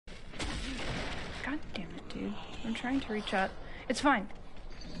God damn it, dude. I'm trying to reach out. It's fine.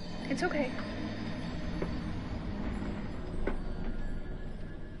 It's okay.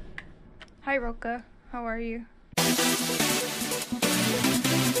 Hi, Roka. How are you?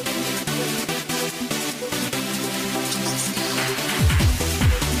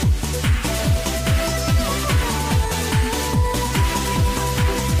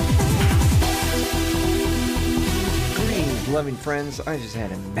 Greetings, loving friends. I just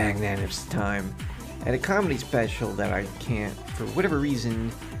had a magnanimous time at a comedy special that I can't, for whatever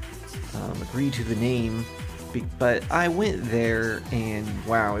reason, agree to the name. But I went there and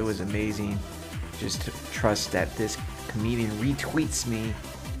wow, it was amazing. Just to trust that this comedian retweets me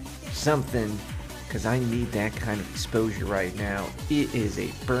something, because I need that kind of exposure right now. It is a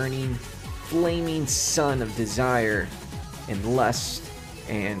burning, flaming sun of desire and lust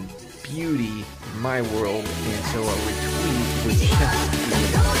and beauty in my world, and so a retweet was just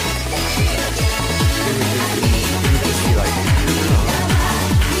be like,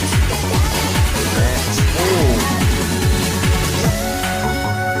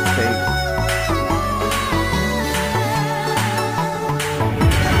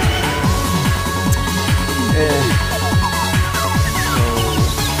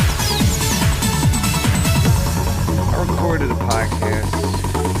 I recorded a podcast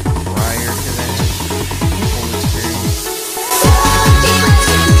prior to that whole experience.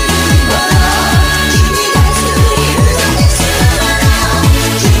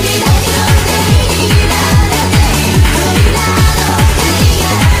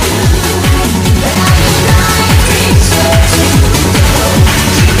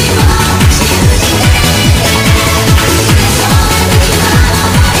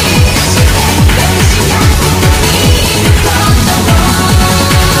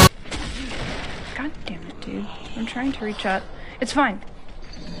 God damn it, dude. I'm trying to reach out. It's fine.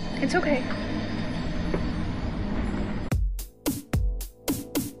 It's okay.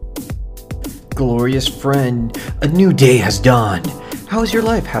 Glorious friend, a new day has dawned. How's your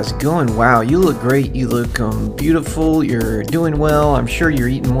life? How's it going? Wow, you look great. You look beautiful. You're doing well. I'm sure you're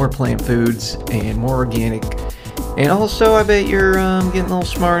eating more plant foods and more organic. And also, I bet you're getting a little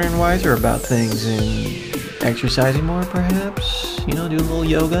smarter and wiser about things and exercising more, perhaps. You know, do a little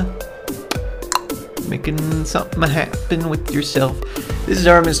yoga. Making something happen with yourself. This is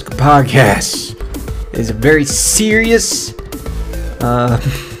our Mystical Podcast. It's a very serious.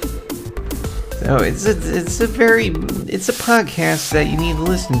 So it's a podcast that you need to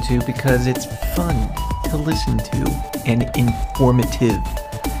listen to because it's fun to listen to and informative,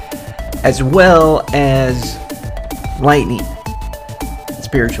 as well as lightning,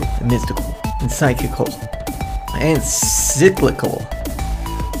 spiritual and mystical and psychical and cyclical.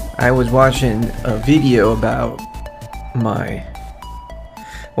 I was watching a video about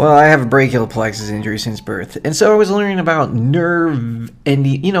I have a brachial plexus injury since birth, and so I was learning about nerve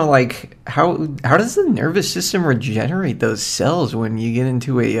ending. You know, like how does the nervous system regenerate those cells when you get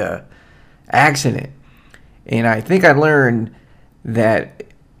into a accident? And I think I learned that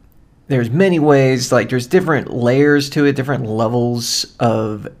there's many ways, like there's different layers to it, different levels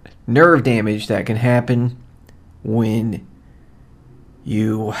of nerve damage that can happen when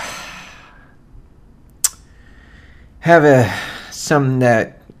you have something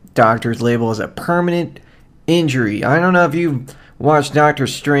that doctors label as a permanent injury. I don't know if you've watched Doctor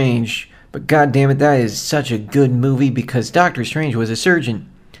Strange, but god damn it, that is such a good movie because Doctor Strange was a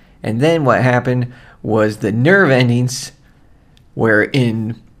surgeon. And then what happened was the nerve endings,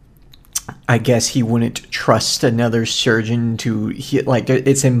 wherein I guess he wouldn't trust another surgeon to heal. Like,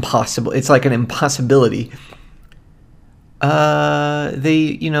 it's impossible. It's like an impossibility. There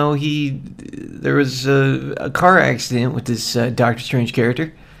was a car accident with this Doctor Strange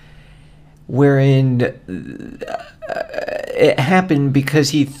character, wherein it happened because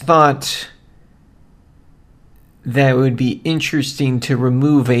he thought that it would be interesting to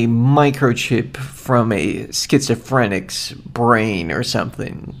remove a microchip from a schizophrenic's brain or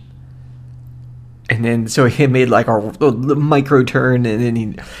something. And then, so he made like a micro turn, and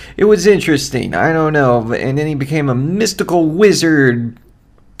then it was interesting. I don't know. And then he became a mystical wizard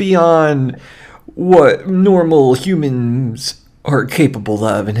beyond what normal humans are capable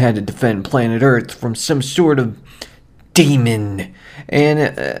of, and had to defend planet Earth from some sort of demon. And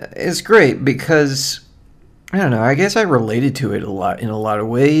it's great because, I don't know, I guess I related to it in a lot of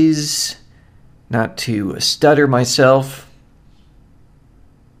ways. Not to stutter myself.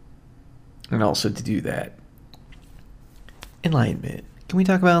 And also to do that. Enlightenment. Can we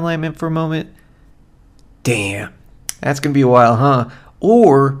talk about enlightenment for a moment? Damn. That's going to be a while, huh?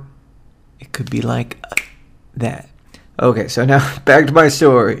 Or it could be like that. Okay, so now back to my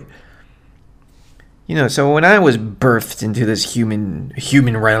story. So when I was birthed into this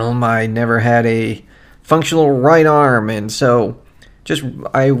human realm, I never had a functional right arm, and so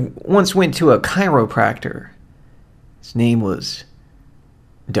I once went to a chiropractor. His name was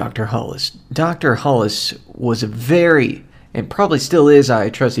Dr. Hollis. Dr. Hollis was a very, and probably still is, I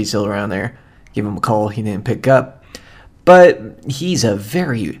trust he's still around there. Give him a call, he didn't pick up. But he's a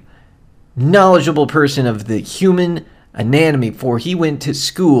very knowledgeable person of the human anatomy, for he went to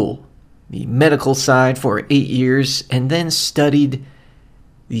school, the medical side, for 8 years, and then studied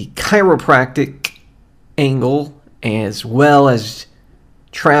the chiropractic angle, as well as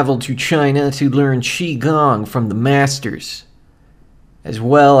traveled to China to learn Qigong from the masters, as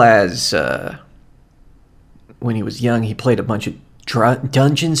well as when he was young, he played a bunch of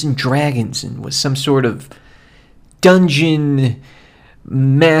Dungeons and Dragons and was some sort of dungeon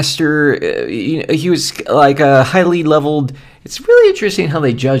master. He was like a highly leveled. It's really interesting how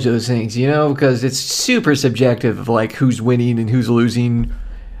they judge those things, because it's super subjective of like who's winning and who's losing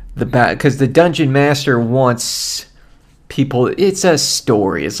because the dungeon master wants people. It's a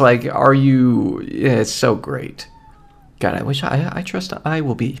story. It's like, it's so great. God, I wish I trust I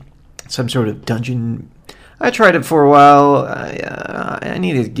will be some sort of dungeon. I tried it for a while. I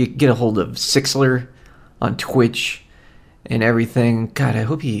need to get a hold of Sixler on Twitch and everything. God, I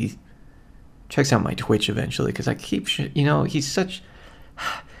hope he checks out my Twitch eventually, because I keep, he's such.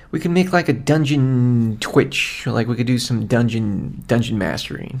 We can make like a dungeon Twitch. Like we could do some dungeon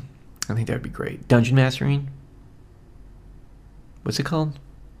mastering. I think that would be great. Dungeon mastering. What's it called?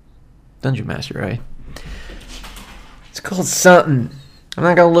 Dungeon master, right? It's called something. I'm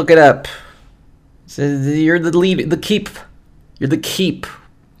not gonna look it up. So you're the lead, the keep. You're the keep.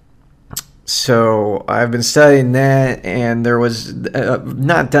 So I've been studying that, and there was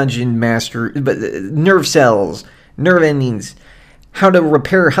not dungeon master, but nerve cells, nerve endings, how to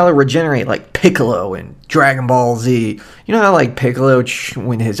repair, how to regenerate, like Piccolo in Dragon Ball Z. You know how like Piccolo,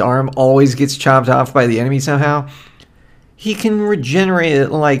 when his arm always gets chopped off by the enemy somehow, he can regenerate it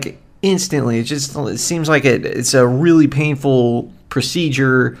like instantly. It seems like it's a really painful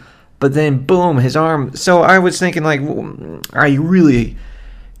procedure, but then boom, his arm. So I was thinking like,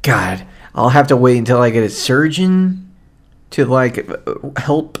 God, I'll have to wait until I get a surgeon to like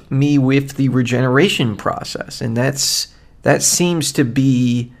help me with the regeneration process, and that seems to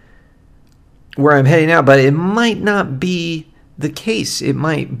be where I'm heading now. But it might not be the case. It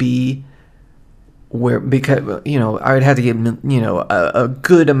might be because I would have to get a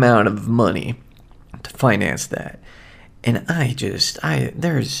good amount of money to finance that, and I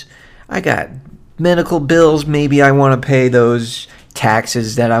got medical bills. Maybe I want to pay those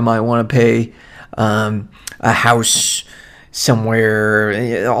taxes that I might want to pay, a house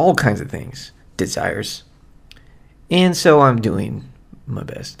somewhere, all kinds of things, desires. And so I'm doing my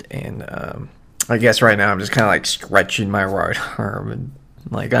best. And I guess right now I'm just kind of like stretching my right arm. And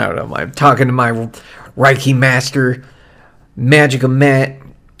like, I don't know, I'm talking to my Reiki master, Magica Matt.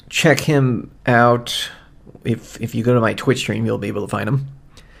 Check him out. If you go to my Twitch stream, you'll be able to find him.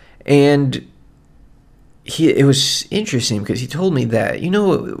 And it was interesting because he told me that,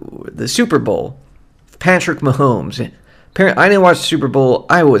 the Super Bowl, Patrick Mahomes. Apparently, I didn't watch the Super Bowl.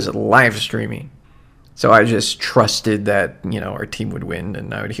 I was live streaming. So I just trusted that, our team would win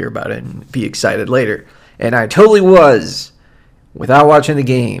and I would hear about it and be excited later. And I totally was without watching the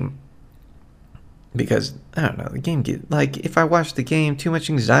game. Because, I don't know, the game if I watched the game, too much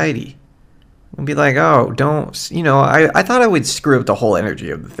anxiety. I'd be like, oh, don't, I thought I would screw up the whole energy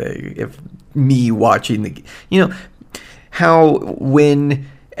of the thing if me watching how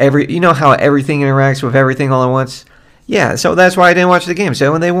everything interacts with everything all at once. Yeah, so that's why I didn't watch the game.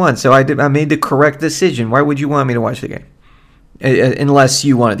 So when they won, so I made the correct decision. Why would you want me to watch the game? Unless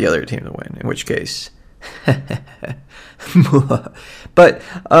you wanted the other team to win, in which case. But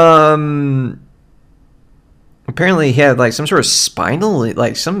apparently he had like some sort of spinal,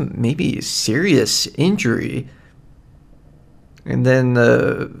 like some maybe serious injury. And then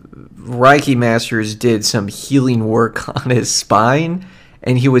the Reiki masters did some healing work on his spine,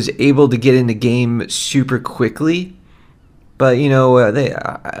 and he was able to get in the game super quickly. But, I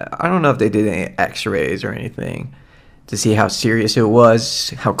don't know if they did any x-rays or anything to see how serious it was,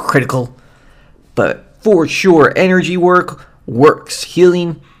 how critical. But for sure, energy work works.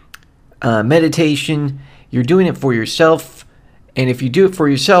 Healing, meditation, you're doing it for yourself. And if you do it for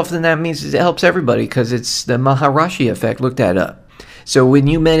yourself, then that means it helps everybody, because it's the Maharishi effect. Look that up. So when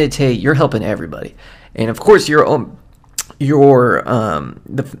you meditate, you're helping everybody. And of course, the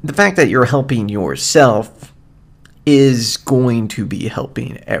fact that you're helping yourself is going to be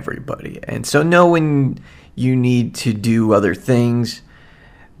helping everybody. And so know when you need to do other things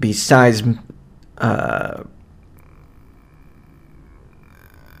besides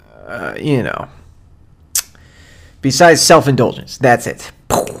you know, besides self-indulgence. That's it.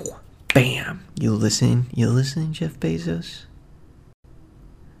 Bam. You listen, Jeff Bezos?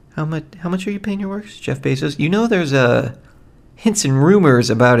 How much are you paying your works, Jeff Bezos? You know there's hints and rumors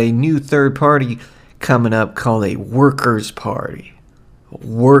about a new third party coming up called a workers' party.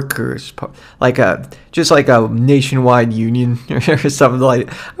 Just like a nationwide union or something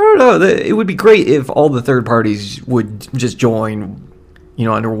like. I don't know. It would be great if all the third parties would just join,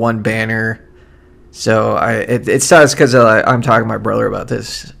 under one banner. So it sucks because I'm talking to my brother about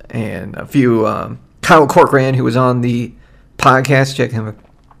this, and a few Kyle Corcoran, who was on the podcast. Check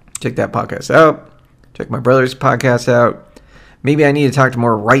that podcast out. Check my brother's podcast out. Maybe I need to talk to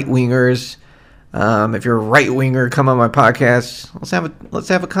more right wingers. If you're a right winger, come on my podcast. Let's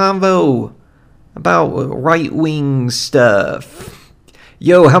have a convo about right wing stuff.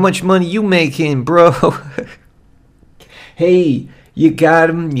 Yo, how much money you making, bro? Hey, you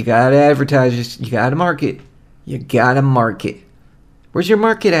gotta advertise. You gotta market. Where's your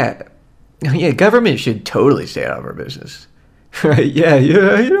market at? Yeah, government should totally stay out of our business. Right? Yeah, you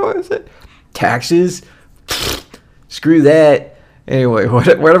know what I'm saying? Taxes? Screw that. Anyway,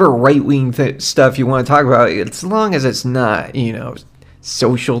 whatever right-wing stuff you want to talk about, as long as it's not,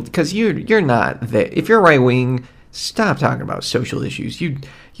 social, because you're not there. If you're right-wing, stop talking about social issues. You're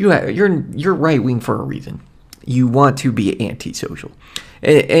right-wing for a reason. You want to be anti-social.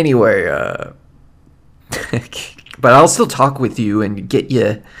 Anyway, but I'll still talk with you and get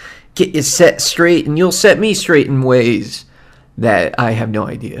you set straight, and you'll set me straight in ways that I have no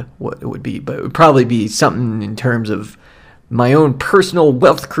idea what it would be, but it would probably be something in terms of my own personal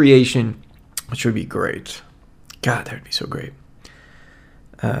wealth creation, which would be great. God, that would be so great.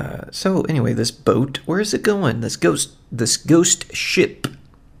 So anyway, this boat, where is it going? This ghost ship,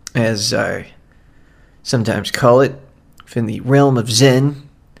 as I sometimes call it, in the realm of Zen,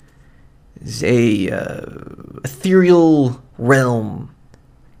 is a ethereal realm,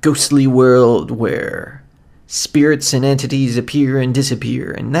 ghostly world where spirits and entities appear and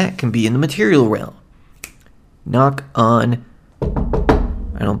disappear, and that can be in the material realm. Knock on.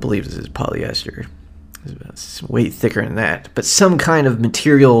 I don't believe this is polyester. It's way thicker than that. But some kind of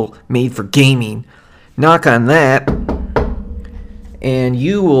material made for gaming. Knock on that, and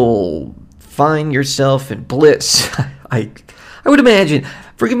you will find yourself in bliss. I would imagine.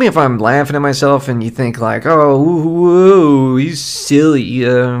 Forgive me if I'm laughing at myself and you think like, oh, whoa, he's silly.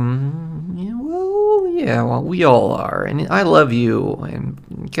 Well, we all are, and I love you,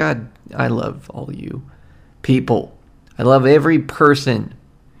 and God, I love all you people. I love every person.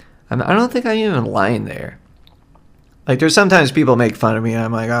 I don't think I'm even lying there. Like, there's sometimes people make fun of me, and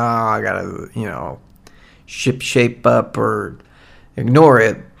I'm like, oh, I gotta, shape up or ignore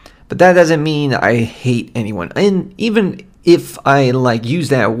it. But that doesn't mean I hate anyone. And even if I use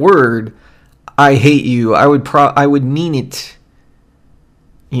that word, I hate you, I would mean it.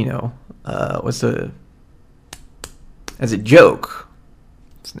 As a joke.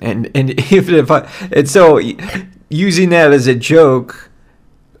 And even so using that as a joke,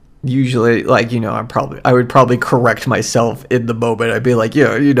 usually I would probably correct myself in the moment. I'd be like,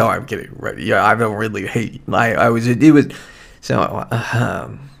 I'm kidding, right? Yeah, I don't really hate.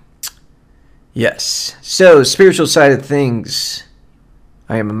 Yes. So spiritual side of things.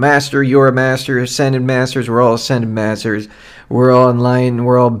 I am a master. You're a master. Ascended masters. We're all ascended masters. We're all enlightened.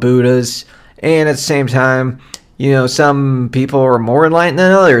 We're all Buddhas. And at the same time, some people are more enlightened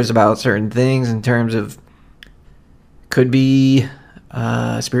than others about certain things in terms of, could be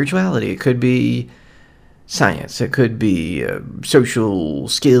spirituality, it could be science, it could be social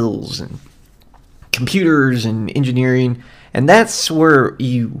skills and computers and engineering. And that's where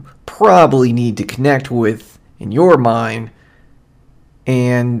you probably need to connect with in your mind.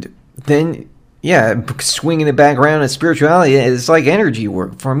 And then, swinging it back around at spirituality, it's like energy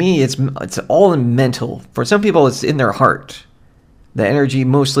work. For me, it's all in mental. For some people, it's in their heart. The energy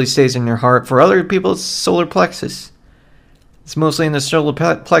mostly stays in their heart. For other people, it's solar plexus. It's mostly in the solar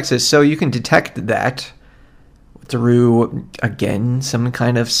plexus. So you can detect that through, again, some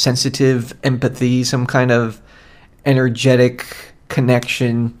kind of sensitive empathy, some kind of energetic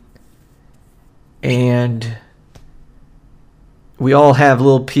connection. And we all have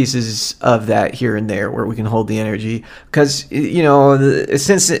little pieces of that here and there where we can hold the energy. Because,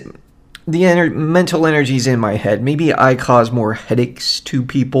 since the mental energy is in my head, maybe I cause more headaches to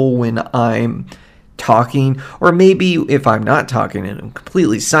people when I'm talking. Or maybe if I'm not talking and I'm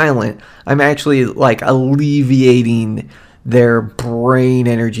completely silent, I'm actually alleviating their brain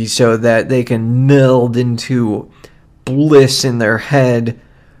energy so that they can meld into bliss in their head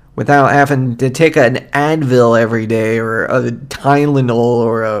without having to take an Advil every day or a Tylenol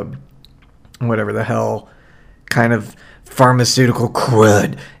or a whatever the hell kind of pharmaceutical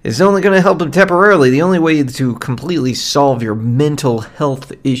crud. It's only going to help them temporarily. The only way to completely solve your mental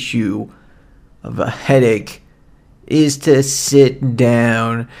health issue of a headache is to sit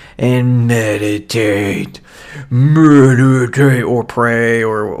down and meditate, or pray,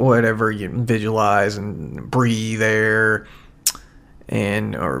 or whatever you visualize, and breathe air,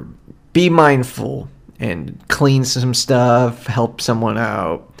 and or be mindful and clean some stuff, help someone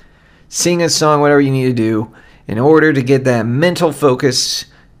out, sing a song, whatever you need to do in order to get that mental focus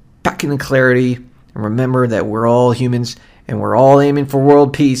back into clarity. And remember that we're all humans and we're all aiming for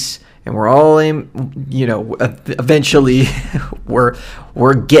world peace. And we're all eventually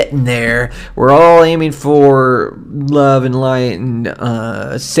we're getting there. We're all aiming for love and light and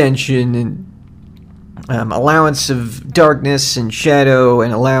ascension and allowance of darkness and shadow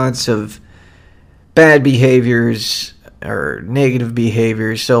and allowance of bad behaviors or negative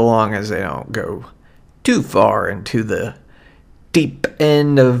behaviors, so long as they don't go too far into the deep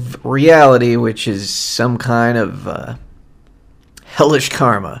end of reality, which is some kind of hellish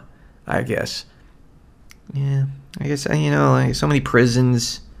karma, I guess. Yeah, I guess, like so many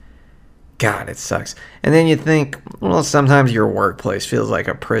prisons. God, it sucks. And then you think, well, sometimes your workplace feels like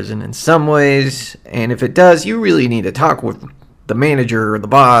a prison in some ways. And if it does, you really need to talk with the manager or the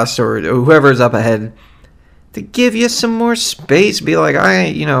boss or whoever's up ahead to give you some more space. Be like,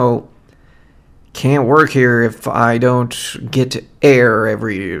 I can't work here if I don't get air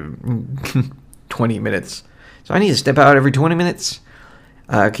every 20 minutes. So I need to step out every 20 minutes.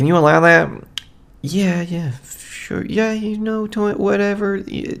 Can you allow that? Yeah, sure. Yeah, whatever.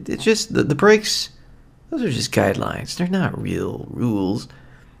 It's just the breaks. Those are just guidelines. They're not real rules.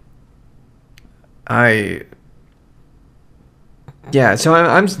 So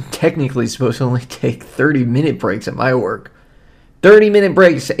I'm technically supposed to only take 30-minute breaks at my work. 30-minute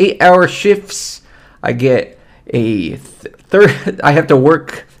breaks, 8-hour shifts. I get I have to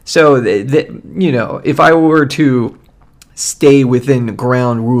work. So if I were to stay within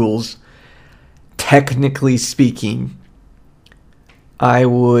ground rules, technically speaking, I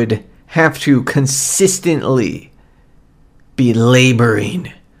would have to consistently be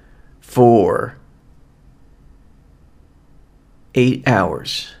laboring for 8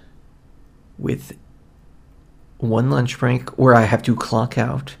 hours with one lunch break where I have to clock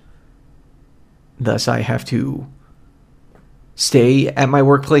out. Thus, I have to stay at my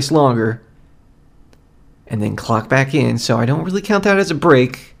workplace longer and then clock back in. So I don't really count that as a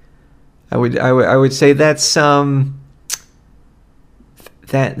break. I would say that's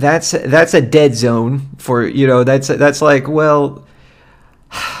that's a dead zone for, that's like, well,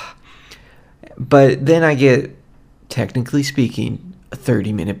 but then I get, technically speaking, a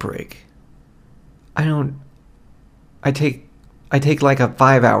 30-minute break. I take like a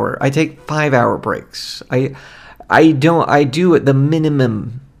 5-hour. I take 5-hour breaks. I do at the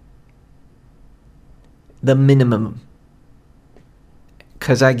minimum. The minimum.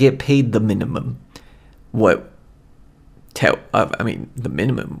 Because I get paid the minimum. The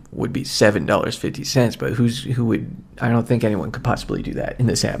minimum would be $7.50, but who would, I don't think anyone could possibly do that in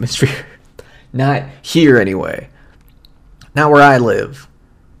this atmosphere. Not here anyway. Not where I live.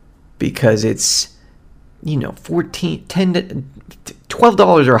 Because it's, $14, $10,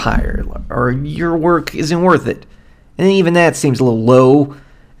 $12 or higher, or your work isn't worth it. And even that seems a little low.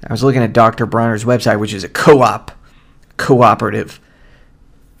 I was looking at Dr. Bronner's website, which is a cooperative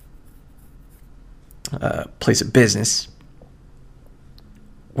place of business,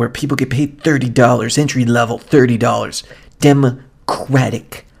 where people get paid $30, entry level $30.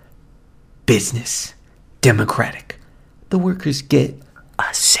 Democratic business. Democratic. The workers get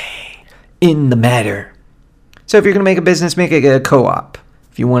a say in the matter. So if you're going to make a business, make it a co-op.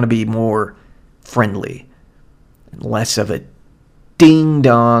 If you want to be more friendly. Less of a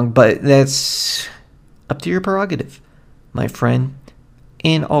ding-dong, but that's up to your prerogative, my friend.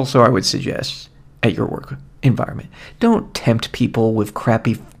 And also, I would suggest, at your work environment, don't tempt people with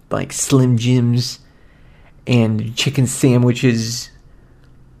crappy, like, Slim Jims and chicken sandwiches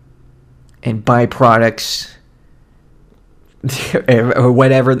and byproducts or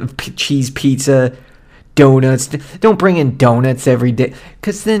whatever, cheese pizza, donuts. Don't bring in donuts every day,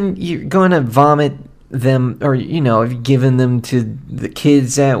 because then you're going to vomit them, or if you've given them to the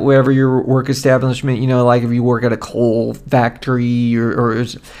kids at wherever your work establishment, like if you work at a coal factory, or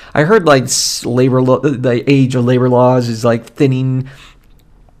I heard like the age of labor laws is like thinning.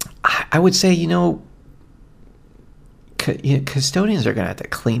 I would say custodians are gonna have to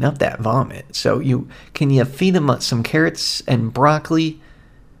clean up that vomit. So can you feed them some carrots and broccoli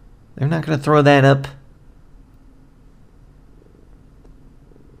They're not going to throw that up.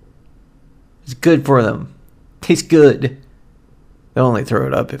 It's good for them. Tastes good. They'll only throw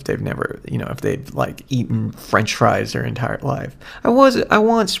it up if they've never, if they've like eaten French fries their entire life. I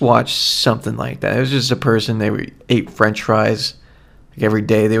once watched something like that. It was just a person, they ate French fries like every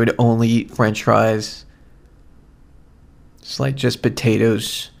day. They would only eat French fries. It's like just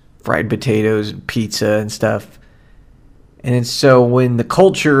potatoes, fried potatoes, and pizza and stuff. And so when the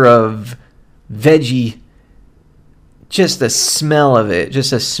culture of veggie, just the smell of it,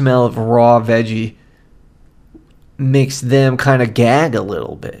 just the smell of raw veggie, makes them kind of gag a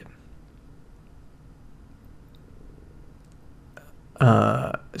little bit.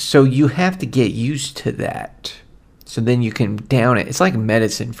 So you have to get used to that. So then you can down it. It's like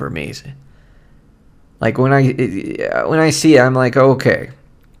medicine for me. Like when I see it, I'm like, okay,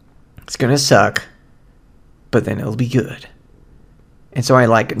 it's gonna suck, but then it'll be good. And so I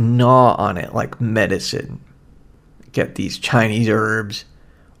like gnaw on it like medicine. Get these Chinese herbs,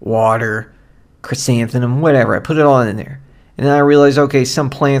 water, chrysanthemum, whatever. I put it all in there. And then I realize, okay, some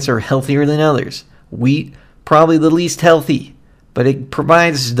plants are healthier than others. Wheat, probably the least healthy, but it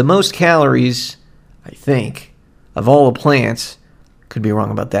provides the most calories, I think, of all the plants. Could be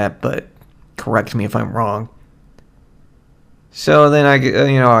wrong about that, but correct me if I'm wrong. So then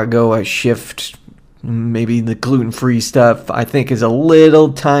I shift. Maybe the gluten-free stuff I think is a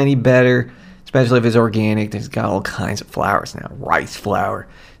little tiny better, especially if it's organic. There's got all kinds of flours now. Rice flour,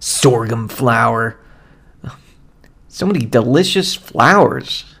 sorghum flour. So many delicious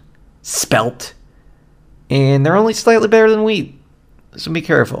flours. Spelt. And they're only slightly better than wheat. So be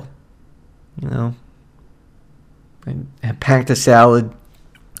careful. I packed a salad.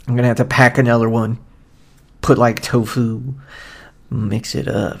 I'm going to have to pack another one. Put like tofu. Mix it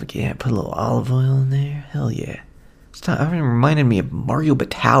up. Yeah, put a little olive oil in there. Hell yeah. It reminded me of Mario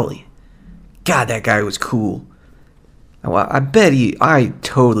Batali. God, that guy was cool. I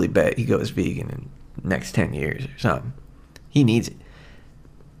totally bet he goes vegan in the next 10 years or something. He needs it.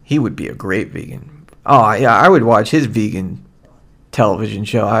 He would be a great vegan. Oh, yeah, I would watch his vegan television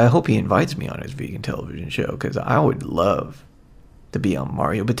show. I hope he invites me on his vegan television show, because I would love to be on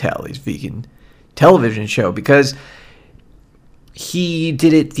Mario Batali's vegan television show, because he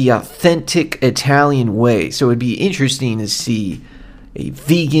did it the authentic Italian way. So it'd be interesting to see a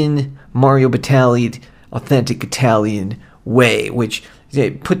vegan Mario Batali authentic Italian way, which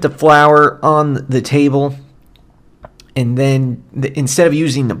they put the flour on the table, and then instead of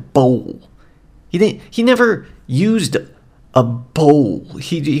using the bowl, he never used a bowl.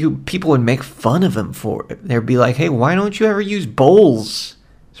 People would make fun of him for it. They'd be like, "Hey, why don't you ever use bowls?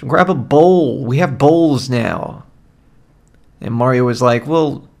 So grab a bowl. We have bowls now." And Mario was like,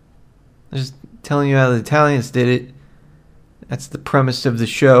 "Well, I'm just telling you how the Italians did it. That's the premise of the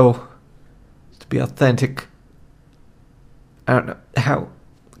show. It's to be authentic." I don't know. How?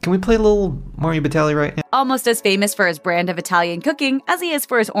 Can we play a little Mario Batali right now? Almost as famous for his brand of Italian cooking as he is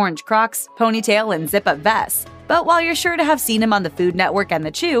for his orange Crocs, ponytail, and zip-up vests. But while you're sure to have seen him on the Food Network and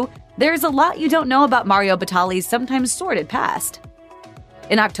The Chew, there's a lot you don't know about Mario Batali's sometimes sordid past.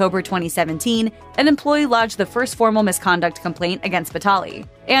 In October 2017, an employee lodged the first formal misconduct complaint against Batali.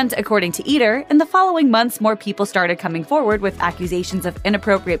 And according to Eater, in the following months, more people started coming forward with accusations of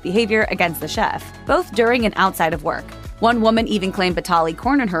inappropriate behavior against the chef, both during and outside of work. One woman even claimed Batali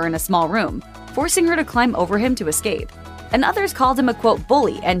cornered her in a small room, forcing her to climb over him to escape. And others called him a, quote,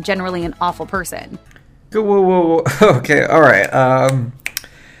 bully and generally an awful person. Whoa. Okay, alright.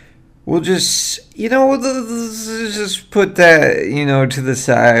 We'll just, let's just put that, to the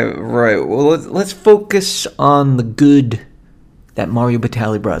side. Right. Well, let's focus on the good that Mario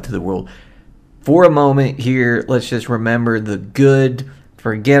Batali brought to the world. For a moment here, let's just remember the good.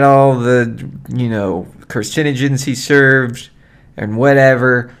 Forget all the, carcinogens he served and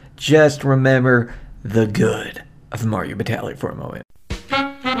whatever. Just remember the good of Mario Batali for a moment.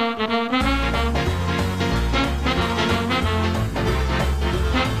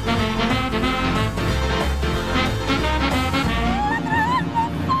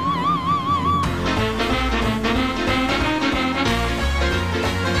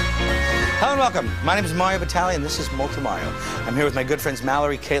 Welcome. My name is Mario Batali, and this is Molto Mario. I'm here with my good friends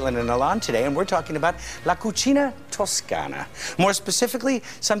Mallory, Caitlin, and Alon today, and we're talking about La Cucina Toscana. More specifically,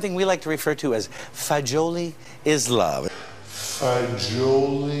 something we like to refer to as fagioli is love.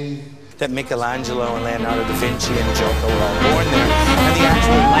 Fagioli? That Michelangelo and Leonardo da Vinci and Giotto were all born there, and the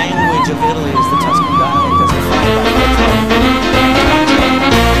actual language of Italy is the Tuscan dialect as defined by Pietro.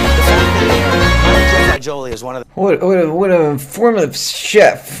 The fact that they are fagioli is one of the... What an informative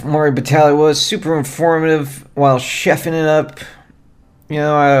chef Mario Batali was. Super informative while chefing it up. You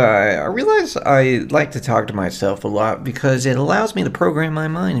know, I realize I like to talk to myself a lot because it allows me to program my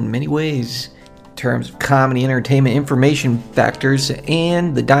mind in many ways. In terms of comedy, entertainment, information factors,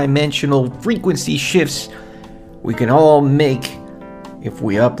 and the dimensional frequency shifts we can all make if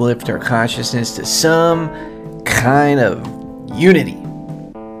we uplift our consciousness to some kind of unity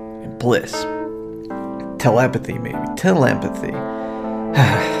and bliss. Telepathy, maybe. Telepathy.